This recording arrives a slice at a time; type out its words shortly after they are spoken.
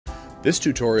This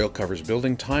tutorial covers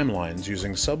building timelines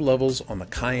using sublevels on the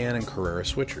Kayenne and Karrera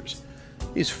switchers.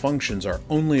 These functions are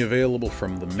only available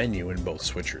from the menu in both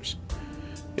switchers.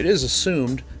 It is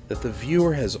assumed that the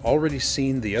viewer has already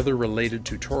seen the other related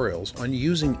tutorials on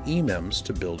using emems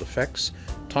to build effects,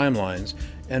 timelines,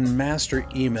 and master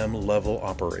emem level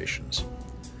operations.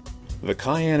 The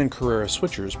Kayenne and Karrera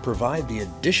switchers provide the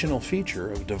additional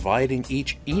feature of dividing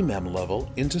each emem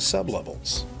level into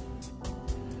sublevels.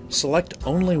 Select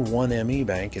only one ME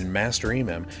bank in Master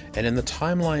Emem, and in the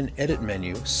Timeline Edit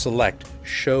menu, select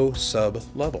Show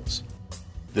Sub-Levels.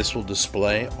 This will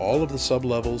display all of the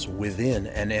sublevels within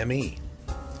an ME.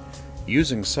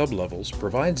 Using sublevels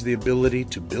provides the ability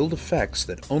to build effects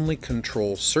that only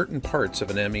control certain parts of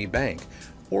an ME bank,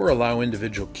 or allow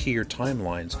individual key or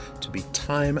timelines to be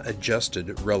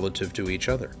time-adjusted relative to each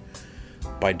other.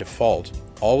 By default,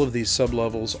 all of these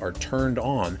sublevels are turned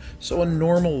on, so a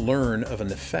normal learn of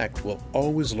an effect will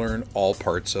always learn all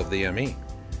parts of the ME.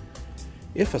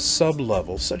 If a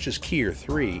sublevel, such as Keyer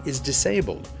 3, is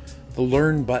disabled, the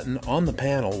Learn button on the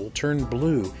panel will turn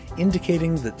blue,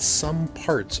 indicating that some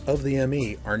parts of the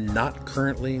ME are not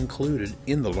currently included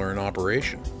in the Learn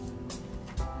operation.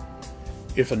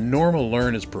 If a normal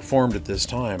learn is performed at this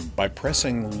time, by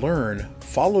pressing Learn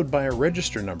followed by a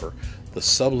register number, the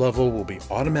sublevel will be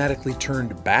automatically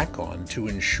turned back on to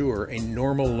ensure a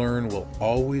normal learn will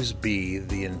always be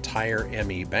the entire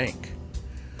ME bank.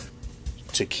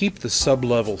 To keep the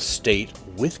sublevel state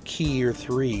with Keyer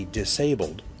 3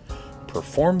 disabled,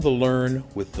 perform the learn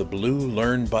with the blue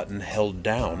Learn button held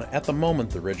down at the moment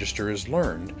the register is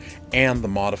learned, and the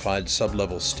modified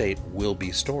sublevel state will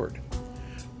be stored.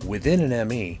 Within an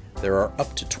ME, there are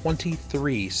up to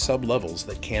 23 sublevels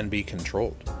that can be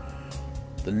controlled.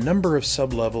 The number of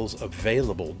sublevels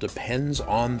available depends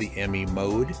on the ME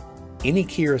mode, any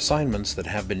keyer assignments that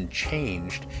have been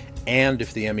changed, and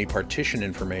if the ME partition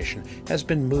information has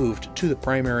been moved to the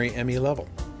primary ME level.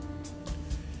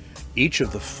 Each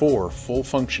of the 4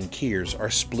 full-function keyers are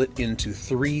split into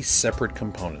 3 separate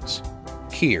components: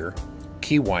 keyer,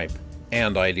 key wipe,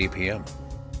 and IDPM.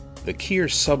 The keyer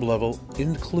sublevel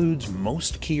includes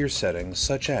most keyer settings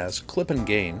such as clip and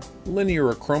gain, linear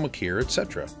or chroma keyer,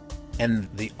 etc., and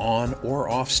the on or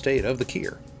off state of the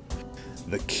keyer.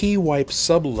 The key wipe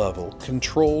sublevel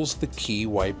controls the key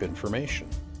wipe information,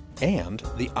 and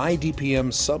the IDPM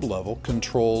sublevel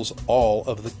controls all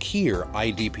of the keyer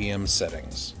IDPM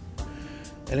settings.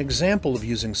 An example of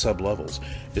using sublevels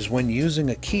is when using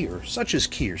a keyer, such as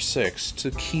Keyer 6, to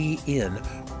key in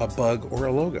a bug or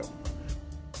a logo.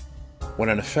 When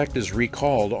an effect is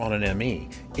recalled on an ME,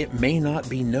 it may not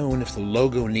be known if the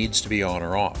logo needs to be on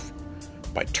or off.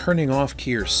 By turning off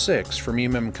Keyer 6 from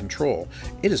emem control,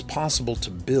 it is possible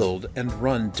to build and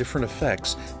run different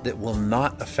effects that will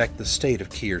not affect the state of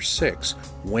Keyer 6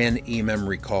 when emem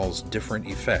recalls different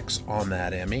effects on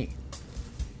that ME.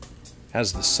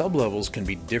 As the sublevels can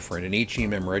be different in each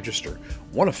emem register,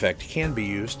 one effect can be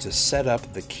used to set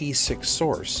up the Key 6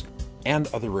 source and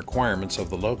other requirements of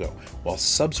the logo, while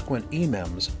subsequent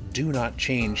emems do not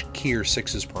change Keyer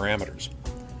 6's parameters.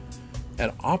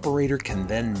 An operator can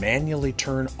then manually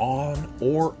turn on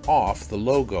or off the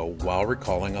logo while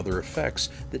recalling other effects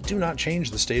that do not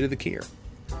change the state of the keyer.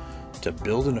 To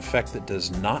build an effect that does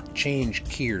not change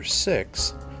Keyer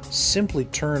 6, simply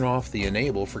turn off the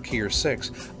Enable for Keyer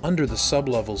 6 under the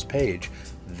Sublevels page,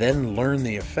 then learn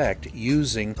the effect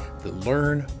using the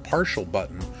Learn Partial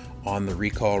button on the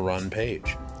Recall Run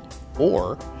page.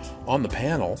 Or, on the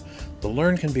panel, the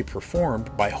learn can be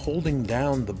performed by holding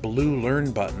down the blue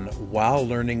Learn button while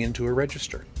learning into a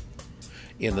register.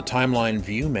 In the Timeline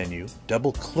View menu,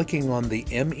 double-clicking on the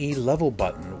ME Level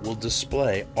button will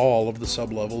display all of the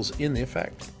sublevels in the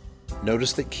effect.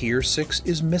 Notice that Keyer 6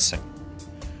 is missing.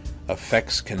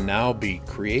 Effects can now be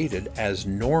created as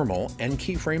normal and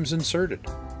keyframes inserted,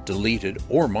 deleted,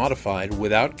 or modified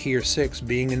without Keyer 6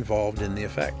 being involved in the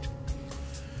effect.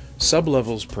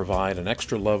 Sublevels provide an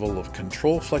extra level of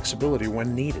control flexibility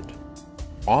when needed.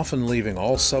 Often leaving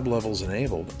all sublevels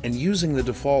enabled and using the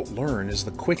default learn is the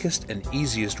quickest and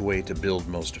easiest way to build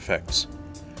most effects.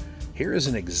 Here is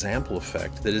an example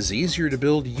effect that is easier to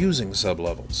build using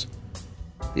sublevels.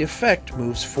 The effect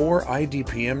moves 4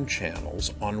 IDPM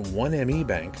channels on one ME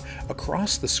bank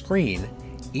across the screen,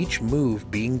 each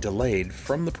move being delayed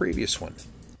from the previous one.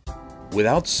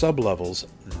 Without sublevels,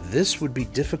 this would be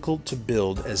difficult to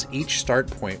build, as each start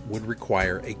point would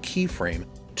require a keyframe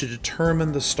to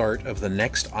determine the start of the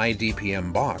next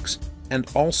IDPM box and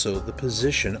also the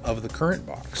position of the current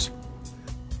box.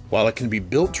 While it can be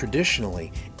built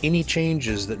traditionally, any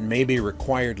changes that may be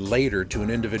required later to an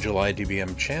individual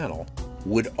IDPM channel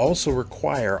would also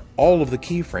require all of the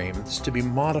keyframes to be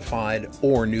modified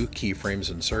or new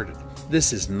keyframes inserted.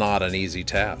 This is not an easy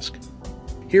task.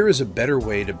 Here is a better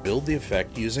way to build the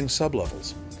effect using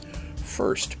sublevels.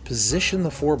 First, position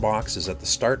the 4 boxes at the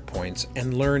start points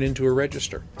and learn into a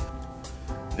register.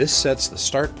 This sets the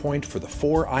start point for the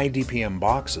 4 IDPM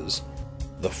boxes,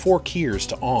 the 4 keyers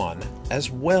to on,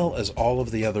 as well as all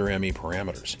of the other ME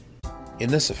parameters. In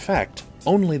this effect,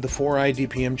 only the 4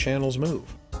 IDPM channels move.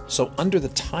 So under the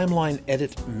Timeline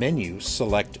Edit menu,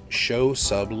 select Show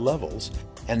Sub-Levels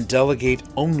and delegate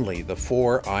only the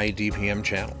 4 IDPM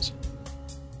channels.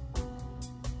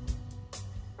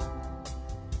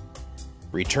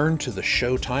 Return to the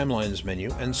Show Timelines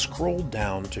menu and scroll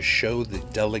down to show the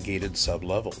delegated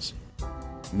sub-levels.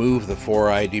 Move the 4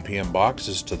 IDPM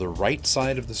boxes to the right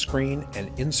side of the screen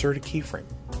and insert a keyframe.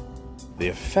 The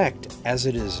effect, as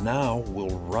it is now,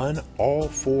 will run all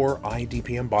 4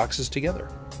 IDPM boxes together.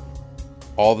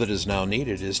 All that is now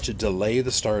needed is to delay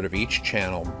the start of each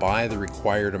channel by the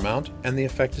required amount, and the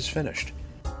effect is finished.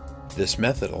 This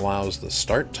method allows the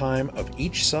start time of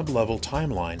each sub-level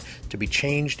timeline to be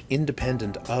changed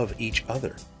independent of each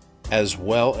other, as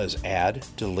well as add,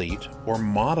 delete, or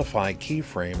modify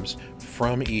keyframes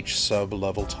from each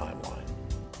sub-level timeline.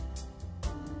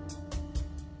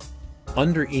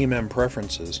 Under EMEM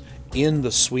Preferences, in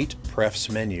the Suite Prefs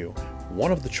menu,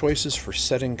 one of the choices for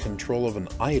setting control of an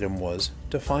item was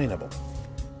Definable.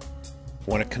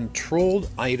 When a controlled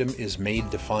item is made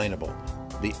definable,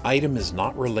 the item is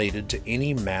not related to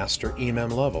any master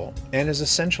EMEM level and is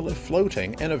essentially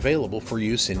floating and available for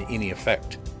use in any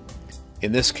effect.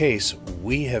 In this case,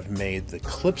 we have made the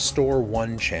Clip Store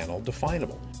 1 channel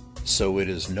definable, so it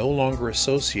is no longer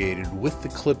associated with the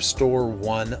Clip Store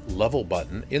 1 level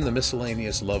button in the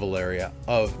miscellaneous level area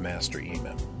of master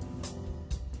EMEM.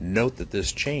 Note that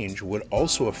this change would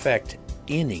also affect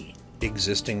any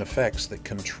existing effects that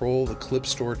control the Clip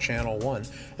Store Channel 1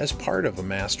 as part of a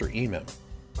master EMEM,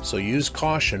 so use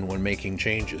caution when making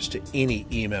changes to any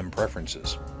EMEM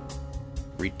preferences.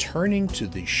 Returning to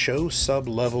the Show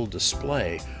Sub-Level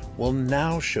display will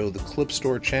now show the Clip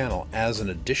Store channel as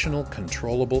an additional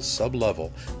controllable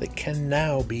sub-level that can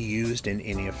now be used in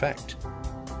any effect.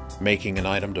 Making an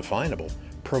item definable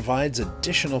provides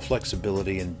additional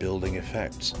flexibility in building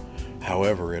effects.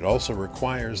 However, it also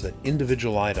requires that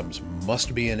individual items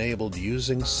must be enabled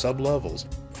using sub-levels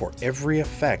for every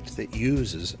effect that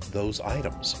uses those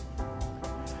items.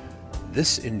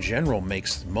 This in general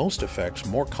makes most effects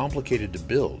more complicated to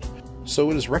build,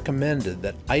 so it is recommended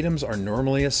that items are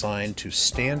normally assigned to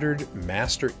standard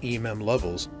master EMEM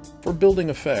levels for building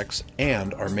effects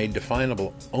and are made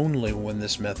definable only when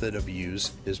this method of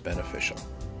use is beneficial.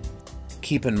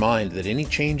 Keep in mind that any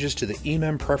changes to the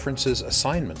EMEM Preferences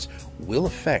assignments will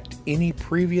affect any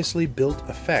previously built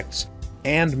effects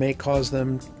and may cause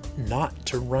them not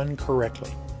to run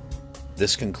correctly.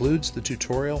 This concludes the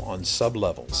tutorial on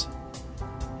sub-levels.